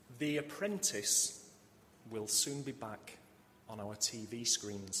The Apprentice will soon be back on our TV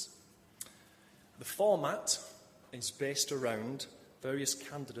screens. The format is based around various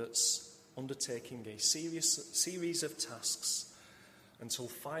candidates undertaking a series of tasks until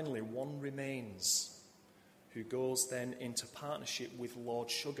finally one remains, who goes then into partnership with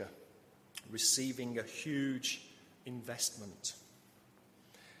Lord Sugar, receiving a huge investment.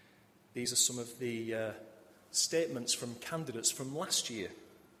 These are some of the statements from candidates from last year.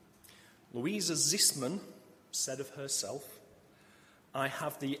 Louisa Zisman said of herself, "I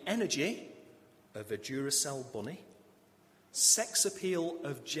have the energy of a Duracell bunny, sex appeal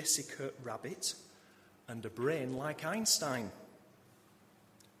of Jessica Rabbit, and a brain like Einstein."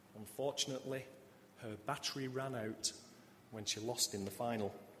 Unfortunately, her battery ran out when she lost in the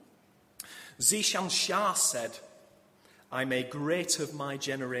final. Zishan Shah said, "I'm a great of my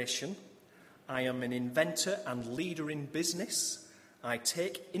generation. I am an inventor and leader in business. I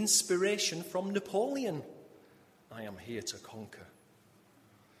take inspiration from Napoleon. I am here to conquer."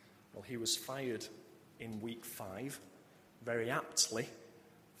 Well, he was fired in week 5, very aptly,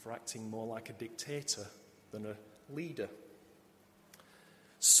 for acting more like a dictator than a leader.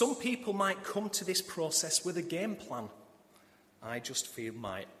 Some people might come to this process with a game plan. I just feel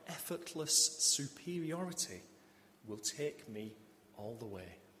my effortless superiority will take me all the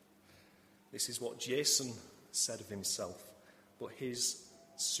way. This is what Jason said of himself, but his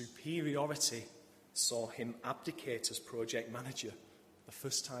superiority saw him abdicate as project manager the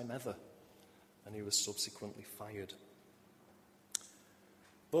first time ever, and he was subsequently fired.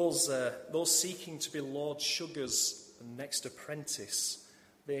 Those seeking to be Lord Sugar's next apprentice,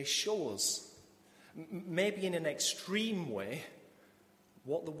 they show us, maybe in an extreme way,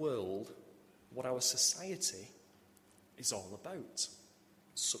 what the world, what our society is all about.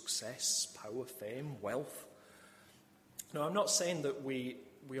 Success, power, fame, wealth. Now, I'm not saying that we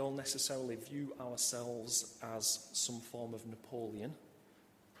all necessarily view ourselves as some form of Napoleon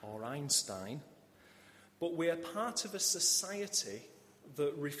or Einstein, but we are part of a society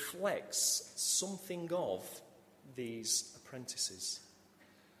that reflects something of these apprentices.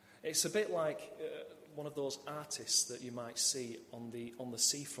 It's a bit like one of those artists that you might see on the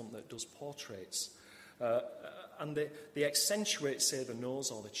seafront that does portraits. And they accentuate, say, the nose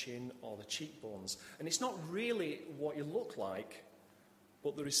or the chin or the cheekbones. And it's not really what you look like,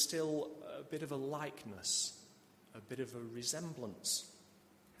 but there is still a bit of a likeness, a bit of a resemblance.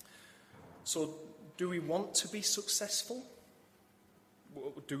 So, do we want to be successful?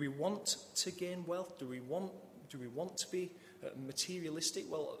 Do we want to gain wealth? Do we want to be materialistic?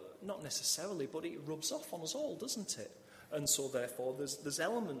 Well, not necessarily, but it rubs off on us all, doesn't it? And so, therefore, there's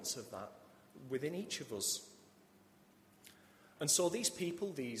elements of that within each of us. And so these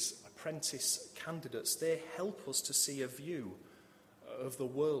people, these apprentice candidates, they help us to see a view of the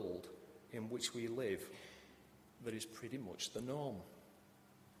world in which we live that is pretty much the norm.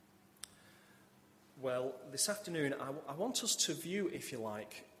 Well, this afternoon, I want us to view, if you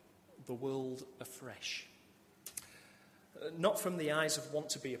like, the world afresh. Not from the eyes of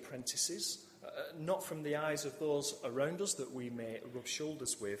want-to-be apprentices, not from the eyes of those around us that we may rub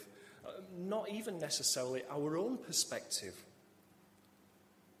shoulders with, not even necessarily our own perspective,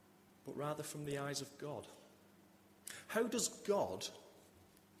 but rather from the eyes of God. How does God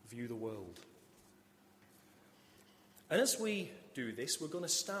view the world? And as we do this, we're going to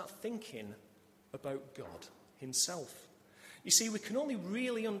start thinking about God himself. You see, we can only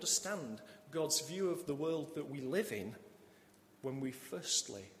really understand God's view of the world that we live in when we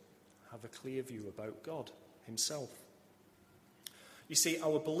firstly have a clear view about God himself. You see,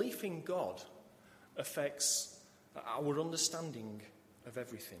 our belief in God affects our understanding of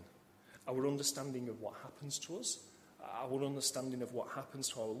everything. Our understanding of what happens to us, our understanding of what happens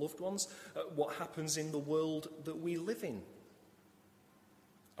to our loved ones, what happens in the world that we live in.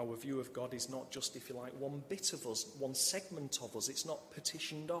 Our view of God is not just, if you like, one bit of us, one segment of us. It's not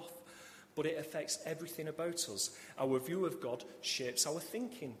partitioned off, but it affects everything about us. Our view of God shapes our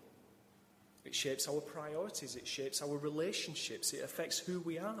thinking. It shapes our priorities. It shapes our relationships. It affects who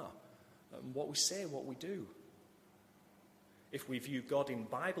we are and what we say, what we do. If we view God in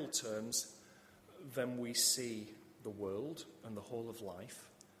Bible terms, then we see the world and the whole of life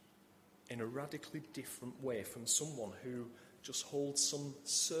in a radically different way from someone who just holds some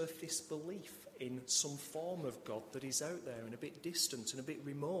surface belief in some form of God that is out there and a bit distant and a bit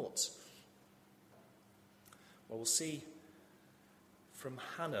remote. Well, we'll see from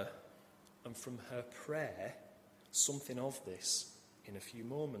Hannah and from her prayer something of this in a few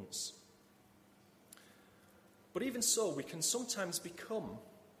moments. But even so, we can sometimes become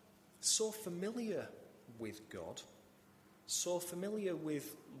so familiar with God, so familiar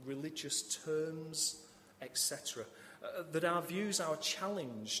with religious terms, etc., that our views are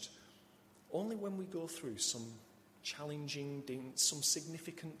challenged only when we go through some challenging, some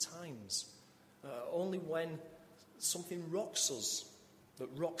significant times, only when something rocks us, that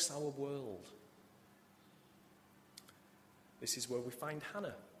rocks our world. This is where we find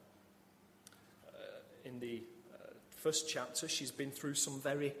Hannah. In the first chapter, she's been through some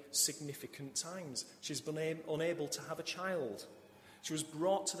very significant times. She's been unable to have a child. She was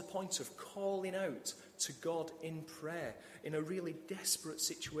brought to the point of calling out to God in prayer in a really desperate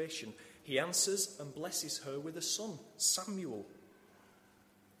situation. He answers and blesses her with a son, Samuel.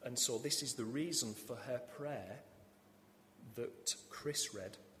 And so this is the reason for her prayer that Chris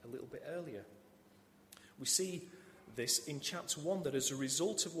read a little bit earlier. We see this in chapter 1, that as a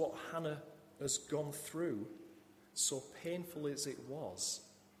result of what Hannah has gone through, so painful as it was,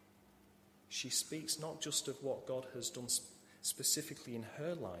 she speaks not just of what God has done specifically in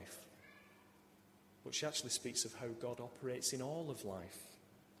her life, but she actually speaks of how God operates in all of life.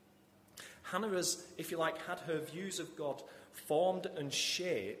 Hannah has, if you like, had her views of God formed and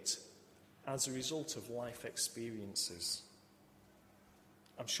shaped as a result of life experiences.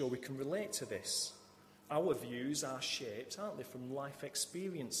 I'm sure we can relate to this. Our views are shaped, aren't they, from life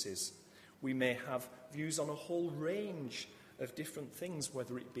experiences. We may have views on a whole range of different things,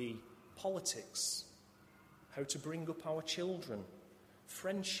 whether it be politics, how to bring up our children,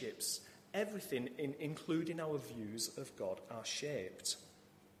 friendships, everything, including our views of God, are shaped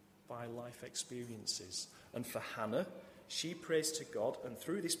by life experiences. And for Hannah, she prays to God, and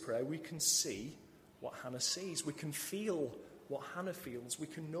through this prayer we can see what Hannah sees. We can feel what Hannah feels. We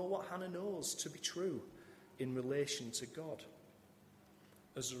can know what Hannah knows to be true in relation to God.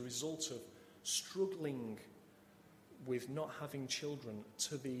 As a result of struggling with not having children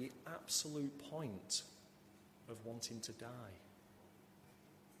to the absolute point of wanting to die.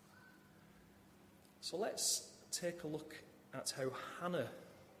 So let's take a look at how Hannah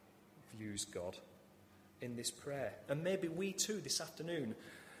views God in this prayer. And maybe we too this afternoon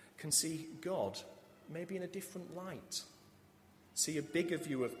can see God maybe in a different light. See a bigger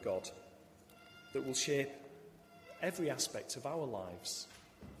view of God that will shape every aspect of our lives.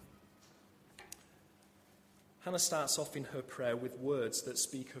 Hannah starts off in her prayer with words that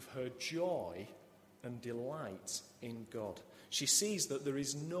speak of her joy and delight in God. She sees that there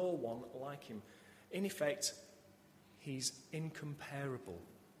is no one like him. In effect, he's incomparable.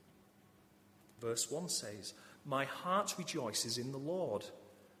 Verse 1 says, "My heart rejoices in the Lord.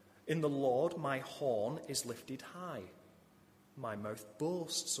 In the Lord my horn is lifted high. My mouth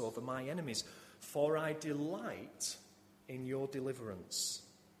boasts over my enemies, for I delight in your deliverance."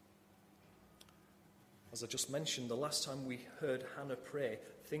 As I just mentioned, the last time we heard Hannah pray,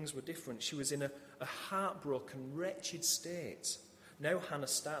 things were different. She was in a heartbroken, wretched state. Now Hannah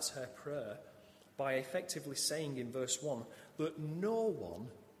starts her prayer by effectively saying in verse 1 that no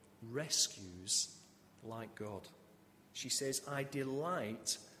one rescues like God. She says, "I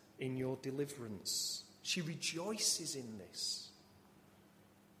delight in your deliverance." She rejoices in this.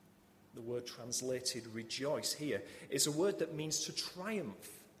 The word translated rejoice here is a word that means to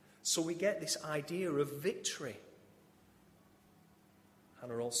triumph. So we get this idea of victory.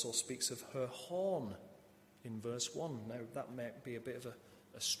 Hannah also speaks of her horn in verse 1. Now that might be a bit of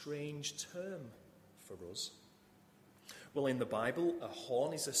a strange term for us. Well, in the Bible, a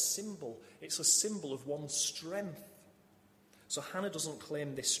horn is a symbol. It's a symbol of one's strength. So Hannah doesn't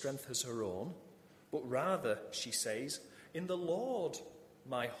claim this strength as her own, but rather, she says, "In the Lord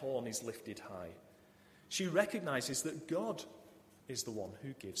my horn is lifted high." She recognizes that God is the one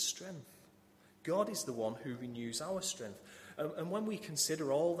who gives strength. God is the one who renews our strength. And when we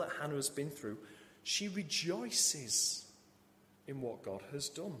consider all that Hannah has been through, she rejoices in what God has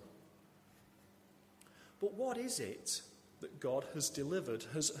done. But what is it that God has delivered,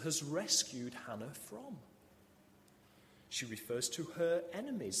 has rescued Hannah from? She refers to her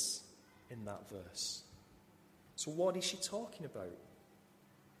enemies in that verse. So what is she talking about?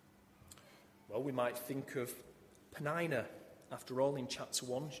 Well, we might think of Peninnah. After all, in chapter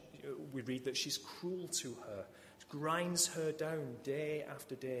 1, we read that she's cruel to her. She grinds her down day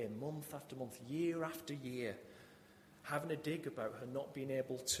after day, month after month, year after year, having a dig about her not being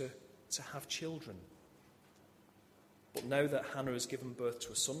able to have children. But now that Hannah has given birth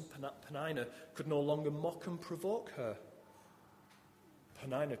to a son, Peninnah could no longer mock and provoke her.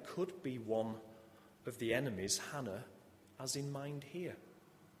 Peninnah could be one of the enemies Hannah has in mind here.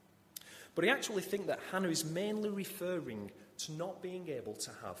 But I actually think that Hannah is mainly referring to not being able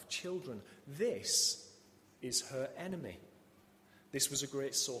to have children. This is her enemy. This was a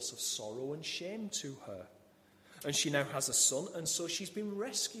great source of sorrow and shame to her. And she now has a son, and so she's been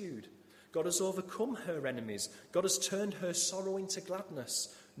rescued. God has overcome her enemies. God has turned her sorrow into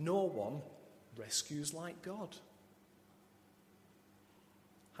gladness. No one rescues like God.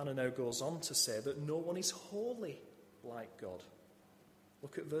 Hannah now goes on to say that no one is holy like God.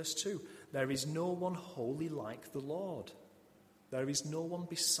 Look at verse 2. There is no one holy like the Lord. There is no one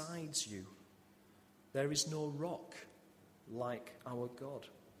besides you. There is no rock like our God.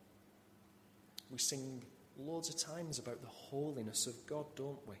 We sing loads of times about the holiness of God,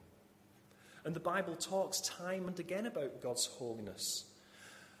 don't we? And the Bible talks time and again about God's holiness.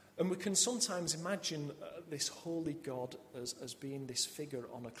 And we can sometimes imagine this holy God as being this figure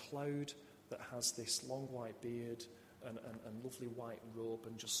on a cloud that has this long white beard and lovely white robe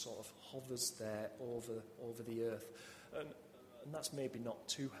and just sort of hovers there over the earth. And that's maybe not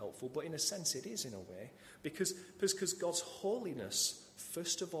too helpful, but in a sense it is in a way, because God's holiness,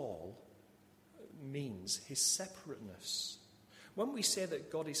 first of all, means his separateness. When we say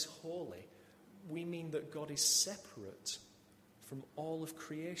that God is holy, we mean that God is separate from all of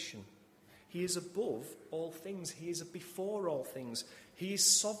creation. He is above all things. He is before all things. He is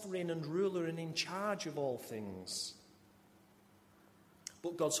sovereign and ruler and in charge of all things.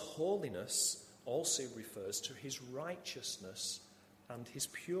 But God's holiness also refers to his righteousness and his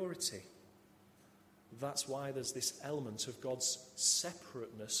purity. That's why there's this element of God's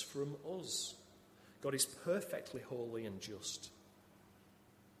separateness from us. God is perfectly holy and just.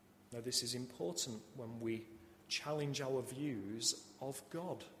 Now, this is important when we challenge our views of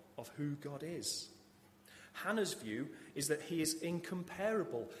God, of who God is. Hannah's view is that he is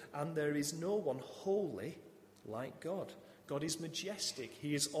incomparable and there is no one holy like God. God is majestic.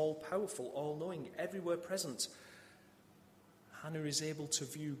 He is all-powerful, all-knowing, everywhere present. Hannah is able to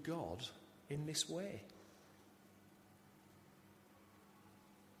view God in this way.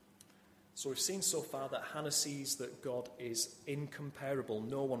 So we've seen so far that Hannah sees that God is incomparable.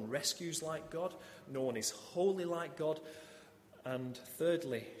 No one rescues like God. No one is holy like God. And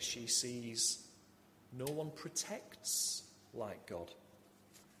thirdly, she sees no one protects like God.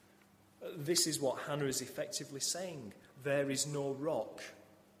 This is what Hannah is effectively saying. There is no rock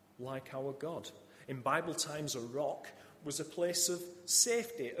like our God. In Bible times, a rock was a place of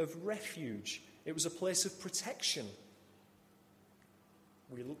safety, of refuge. It was a place of protection.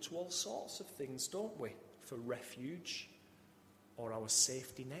 We look to all sorts of things, don't we, for refuge or our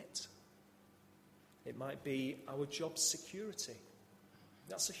safety net. It might be our job security.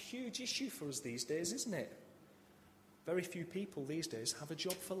 That's a huge issue for us these days, isn't it? Very few people these days have a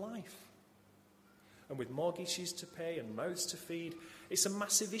job for life. And with mortgages to pay and mouths to feed, it's a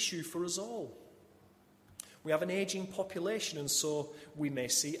massive issue for us all. We have an ageing population, and so we may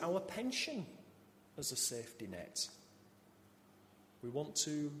see our pension as a safety net. We want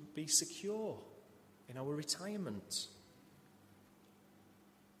to be secure in our retirement.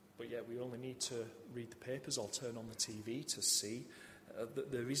 But yet we only need to read the papers or turn on the TV to see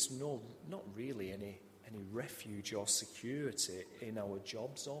that there is not really any refuge or security in our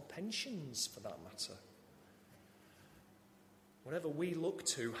jobs or pensions, for that matter. Whatever we look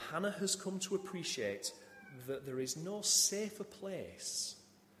to, Hannah has come to appreciate that there is no safer place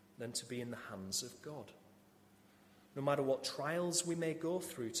than to be in the hands of God. No matter what trials we may go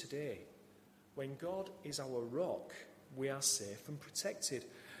through today, when God is our rock, we are safe and protected.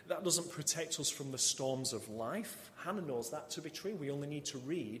 That doesn't protect us from the storms of life. Hannah knows that to be true. We only need to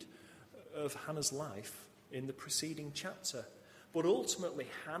read of Hannah's life in the preceding chapter. But ultimately,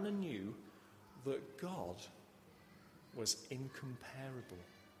 Hannah knew that God was incomparable.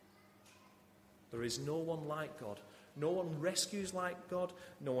 There is no one like God. No one rescues like God.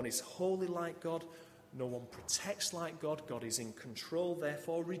 No one is holy like God. No one protects like God. God is in control,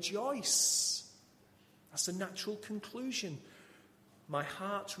 therefore rejoice. That's a natural conclusion. My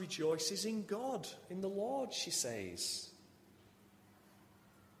heart rejoices in God, in the Lord, she says.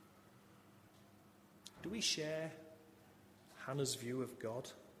 Do we share Hannah's view of God?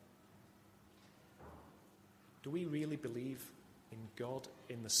 Do we really believe in God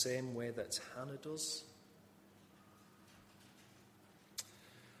in the same way that Hannah does?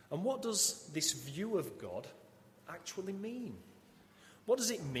 And what does this view of God actually mean? What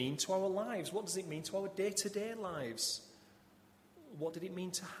does it mean to our lives? What does it mean to our day-to-day lives? What did it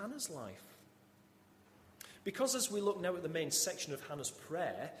mean to Hannah's life? Because as we look now at the main section of Hannah's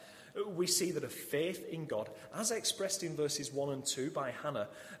prayer, we see that a faith in God, as expressed in verses 1 and 2 by Hannah,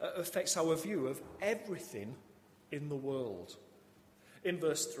 affects our view of everything in the world. In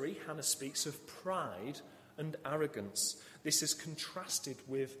verse 3, Hannah speaks of pride and arrogance. This is contrasted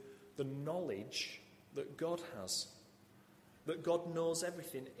with the knowledge that God has, that God knows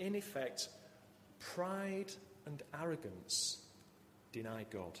everything. In effect, pride and arrogance deny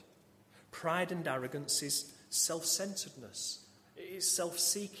God. Pride and arrogance is self-centeredness. It is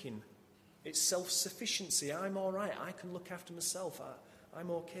self-seeking. It's self-sufficiency. I'm all right. I can look after myself.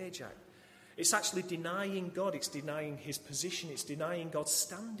 I'm okay, Jack. It's actually denying God. It's denying his position. It's denying God's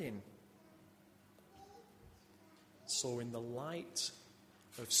standing. So in the light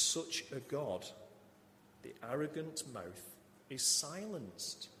of such a God, the arrogant mouth is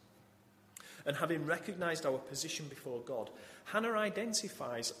silenced. And having recognized our position before God, Hannah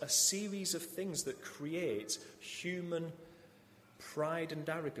identifies a series of things that create human pride and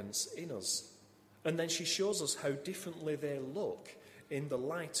arrogance in us. And then she shows us how differently they look in the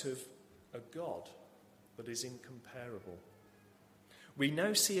light of a God that is incomparable. We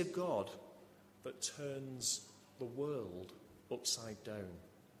now see a God that turns the world upside down.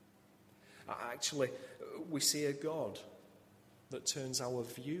 Actually, we see a God that turns our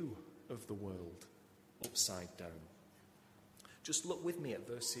view of the world upside down. Just look with me at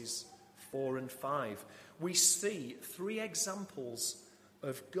verses 4 and 5. We see 3 examples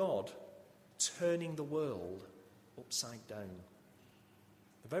of God turning the world upside down.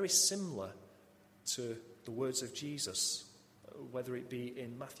 They're very similar to the words of Jesus, whether it be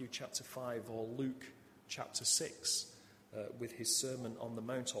in Matthew chapter 5 or Luke chapter 6, with his Sermon on the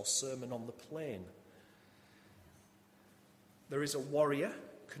Mount or Sermon on the Plain. There is a warrior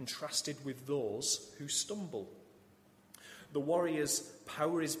contrasted with those who stumble. The warrior's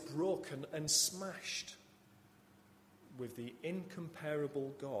power is broken and smashed. With the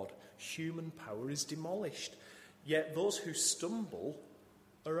incomparable God, human power is demolished. Yet those who stumble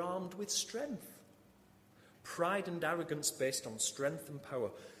are armed with strength. Pride and arrogance based on strength and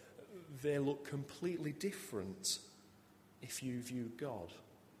power, they look completely different if you view God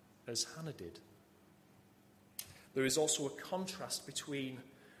as Hannah did. There is also a contrast between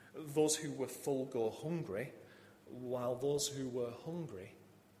those who were full go hungry, while those who were hungry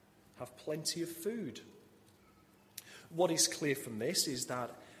have plenty of food. What is clear from this is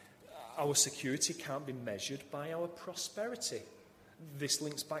that our security can't be measured by our prosperity. This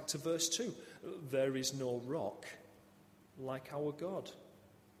links back to verse 2. There is no rock like our God.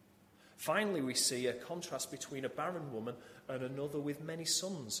 Finally, we see a contrast between a barren woman and another with many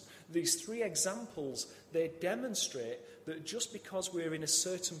sons. These 3 examples, they demonstrate that just because we're in a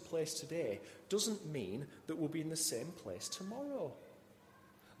certain place today doesn't mean that we'll be in the same place tomorrow.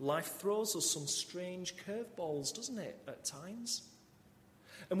 Life throws us some strange curveballs, doesn't it, at times?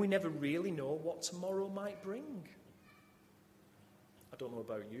 And we never really know what tomorrow might bring. I don't know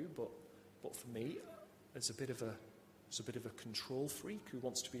about you, but for me, as a bit of a control freak who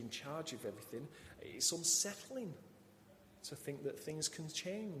wants to be in charge of everything, it's unsettling to think that things can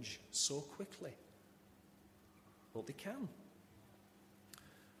change so quickly. But they can.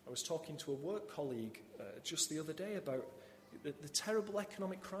 I was talking to a work colleague just the other day about the terrible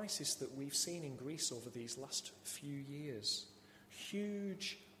economic crisis that we've seen in Greece over these last few years.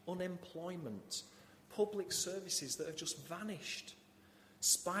 Huge unemployment, public services that have just vanished,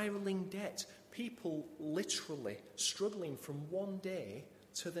 spiralling debt, people literally struggling from one day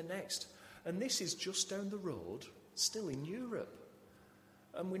to the next. And this is just down the road, still in Europe.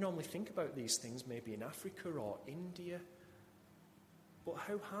 And we normally think about these things maybe in Africa or India. But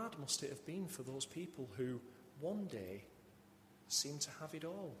how hard must it have been for those people who one day seemed to have it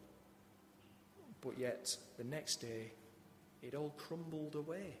all, but yet the next day it all crumbled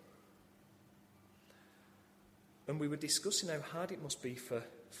away? And we were discussing how hard it must be for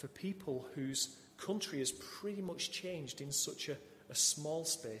people whose country has pretty much changed in such a small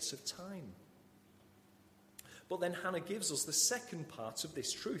space of time. But then Hannah gives us the second part of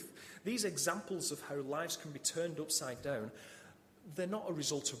this truth. These examples of how lives can be turned upside down, they're not a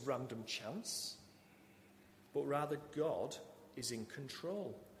result of random chance, but rather God is in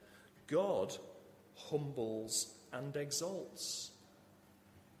control. God humbles and exalts.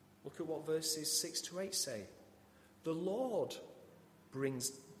 Look at what verses 6 to 8 say. The Lord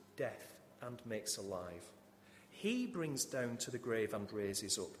brings death and makes alive. He brings down to the grave and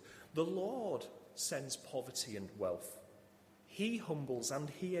raises up. The Lord sends poverty and wealth. He humbles and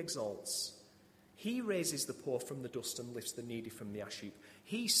he exalts. He raises the poor from the dust and lifts the needy from the ash heap.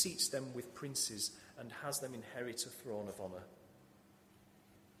 He seats them with princes and has them inherit a throne of honour.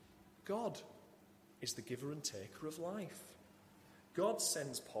 God is the giver and taker of life. God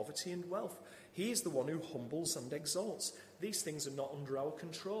sends poverty and wealth. He is the one who humbles and exalts. These things are not under our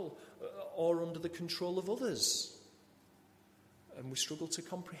control or under the control of others. And we struggle to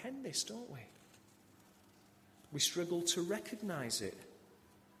comprehend this, don't we? We struggle to recognise it.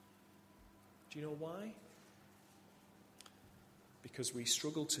 Do you know why? Because we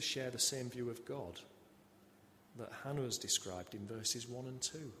struggle to share the same view of God. that Hannah has described in verses 1 and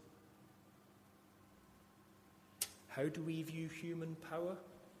 2. How do we view human power?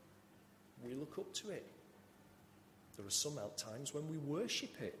 We look up to it. There are some times when we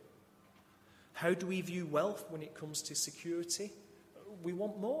worship it. How do we view wealth when it comes to security? We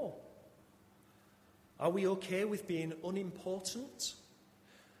want more. Are we okay with being unimportant?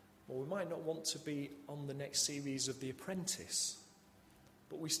 Well, we might not want to be on the next series of The Apprentice,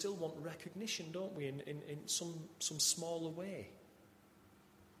 but we still want recognition, don't we, in some smaller way.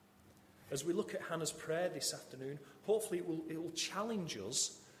 As we look at Hannah's prayer this afternoon, hopefully it will challenge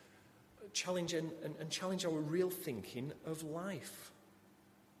us, challenge our real thinking of life.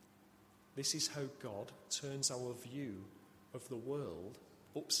 This is how God turns our view of the world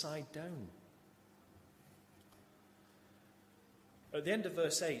upside down. At the end of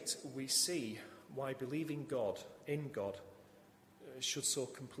verse 8, we see why believing in God, should so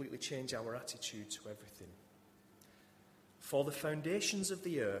completely change our attitude to everything. For the foundations of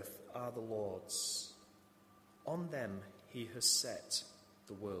the earth are the Lord's. On them he has set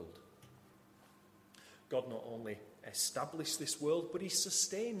the world. God not only established this world, but he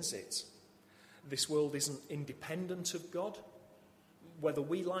sustains it. This world isn't independent of God. Whether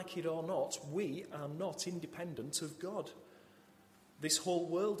we like it or not, we are not independent of God. This whole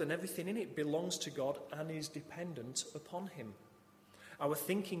world and everything in it belongs to God and is dependent upon him. Our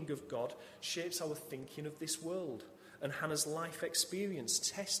thinking of God shapes our thinking of this world, and Hannah's life experience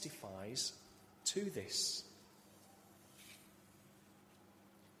testifies to this.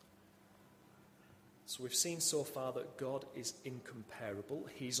 So we've seen so far that God is incomparable,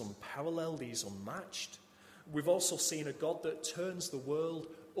 he's unparalleled, he's unmatched. We've also seen a God that turns the world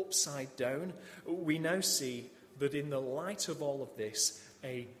upside down. We now see that in the light of all of this,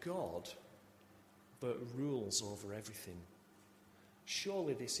 a God that rules over everything.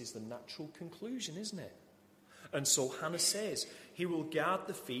 Surely this is the natural conclusion, isn't it? And so Hannah says, he will guard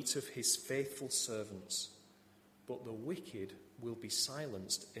the feet of his faithful servants, but the wicked will be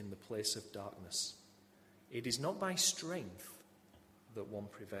silenced in the place of darkness. It is not by strength that one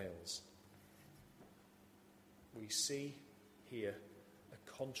prevails. We see here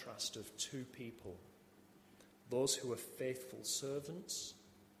a contrast of two people, those who are faithful servants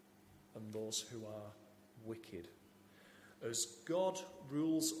and those who are wicked. As God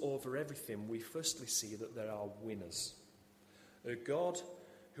rules over everything, we firstly see that there are winners. A God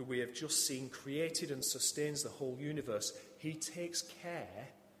who we have just seen created and sustains the whole universe, he takes care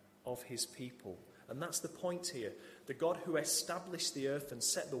of his people. And that's the point here. The God who established the earth and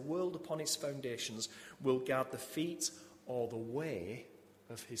set the world upon its foundations will guard the feet or the way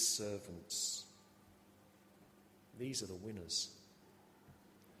of his servants. These are the winners.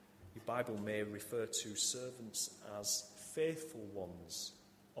 Your Bible may refer to servants as faithful ones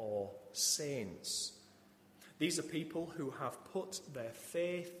or saints. These are people who have put their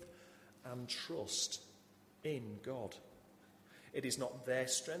faith and trust in God. It is not their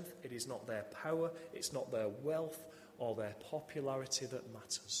strength, it is not their power, it's not their wealth or their popularity that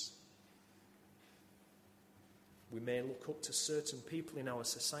matters. We may look up to certain people in our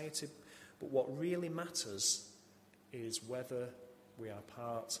society, but what really matters is whether we are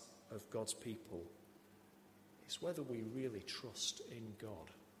part of God's people. It's whether we really trust in God,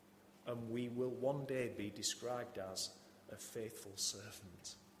 and we will one day be described as a faithful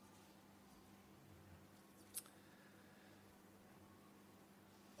servant.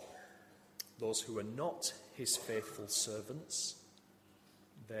 Those who are not his faithful servants,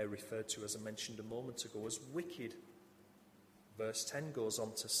 they're referred to, as I mentioned a moment ago, as wicked. Verse 10 goes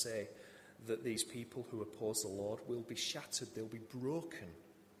on to say that these people who oppose the Lord will be shattered, they'll be broken.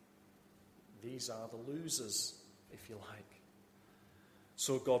 These are the losers, if you like.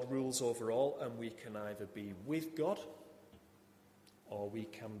 So God rules over all, and we can either be with God or we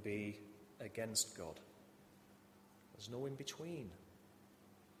can be against God. There's no in between.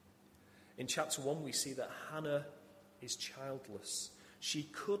 In chapter 1, we see that Hannah is childless. She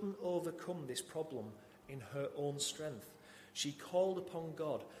couldn't overcome this problem in her own strength. She called upon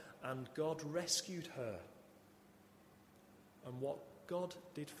God, and God rescued her. And what God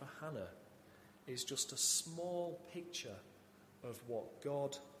did for Hannah is just a small picture of what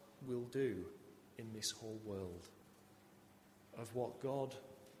God will do in this whole world, of what God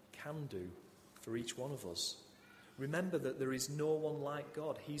can do for each one of us. Remember that there is no one like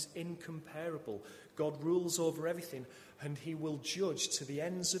God. He's incomparable. God rules over everything, and he will judge to the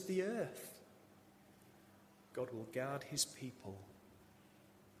ends of the earth. God will guard his people,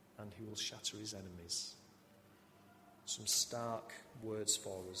 and he will shatter his enemies. Some stark words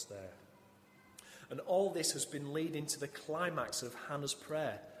for us there. And all this has been leading to the climax of Hannah's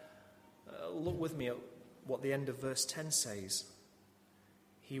prayer. Look with me at what the end of verse 10 says.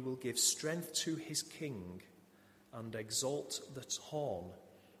 He will give strength to his king and exalt the horn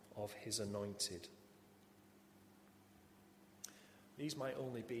of his anointed. These might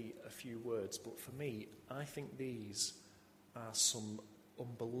only be a few words, but for me, I think these are some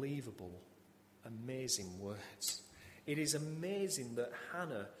unbelievable, amazing words. It is amazing that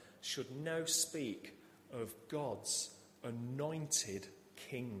Hannah should now speak of God's anointed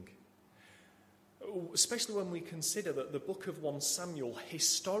king. Especially when we consider that the book of 1 Samuel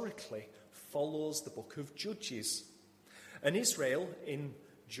historically follows the book of Judges. And Israel, in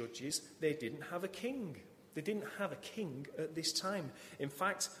Judges, they didn't have a king. They didn't have a king at this time. In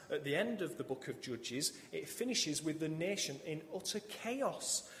fact, at the end of the book of Judges, it finishes with the nation in utter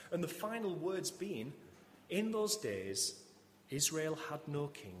chaos. And the final words being, in those days, Israel had no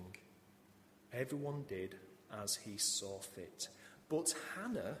king. Everyone did as he saw fit. But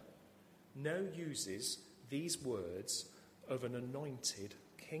Hannah now uses these words of an anointed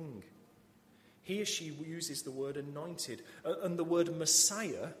king. Here she uses the word anointed, and the word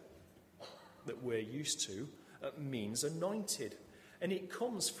Messiah that we're used to means anointed. And it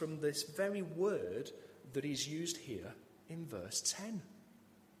comes from this very word that is used here in verse 10.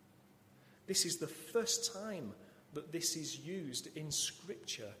 This is the first time that this is used in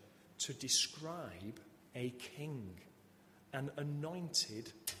Scripture to describe a king, an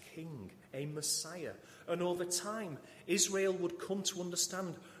anointed king, a Messiah. And over time, Israel would come to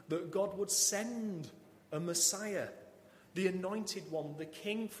understand that God would send a Messiah, the anointed one, the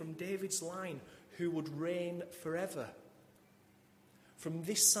king from David's line, who would reign forever. From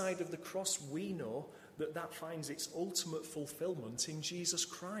this side of the cross, we know that that finds its ultimate fulfillment in Jesus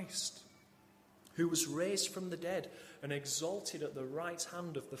Christ, who was raised from the dead and exalted at the right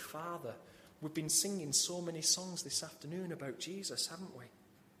hand of the Father. We've been singing so many songs this afternoon about Jesus, haven't we?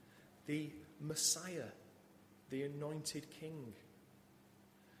 The Messiah, the anointed king.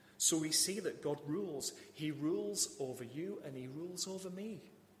 So we see that God rules. He rules over you and he rules over me.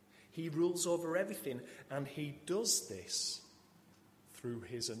 He rules over everything, and he does this through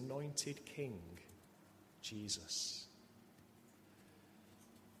his anointed king, Jesus.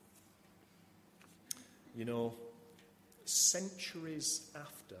 You know, centuries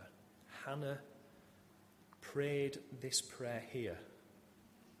after Hannah prayed this prayer here,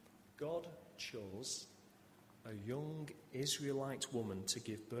 God chose a young Israelite woman to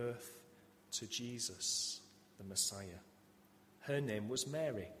give birth to Jesus, the Messiah. Her name was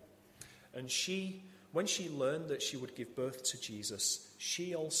Mary. And when she learned that she would give birth to Jesus,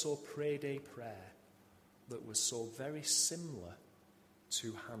 she also prayed a prayer that was so very similar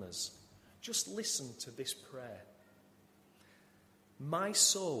to Hannah's. Just listen to this prayer. My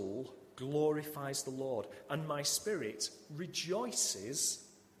soul glorifies the Lord, and my spirit rejoices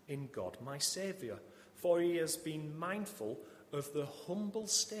in God, my Saviour, for he has been mindful of the humble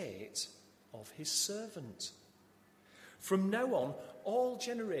state of his servant. From now on, all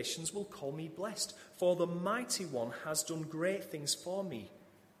generations will call me blessed, for the Mighty One has done great things for me.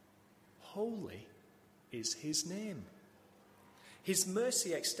 Holy is his name. His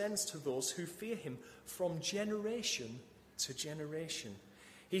mercy extends to those who fear him from generation to generation.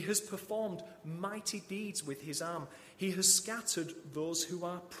 He has performed mighty deeds with his arm. He has scattered those who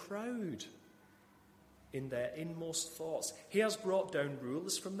are proud in their inmost thoughts. He has brought down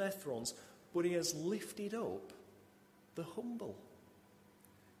rulers from their thrones, but he has lifted up the humble.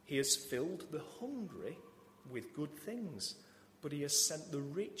 He has filled the hungry with good things, but he has sent the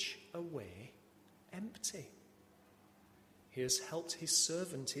rich away empty. He has helped his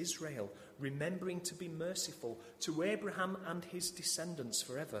servant Israel, remembering to be merciful to Abraham and his descendants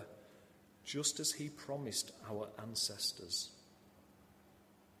forever, just as he promised our ancestors.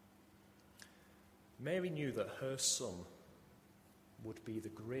 Mary knew that her son would be the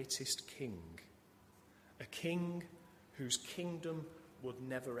greatest king, a king whose kingdom would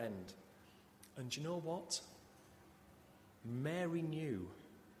never end. And you know what? Mary knew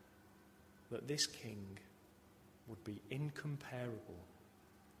that this king would be incomparable.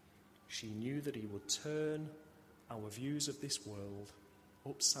 She knew that he would turn our views of this world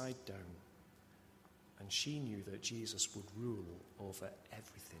upside down. And she knew that Jesus would rule over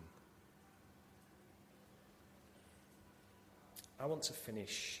everything. I want to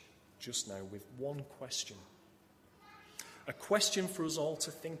finish just now with one question. A question for us all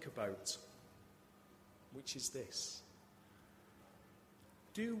to think about, which is this.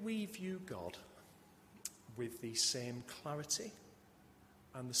 Do we view God with the same clarity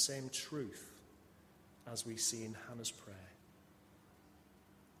and the same truth as we see in Hannah's prayer?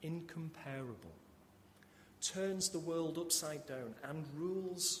 Incomparable. Turns the world upside down and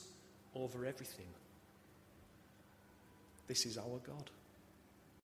rules over everything. This is our God.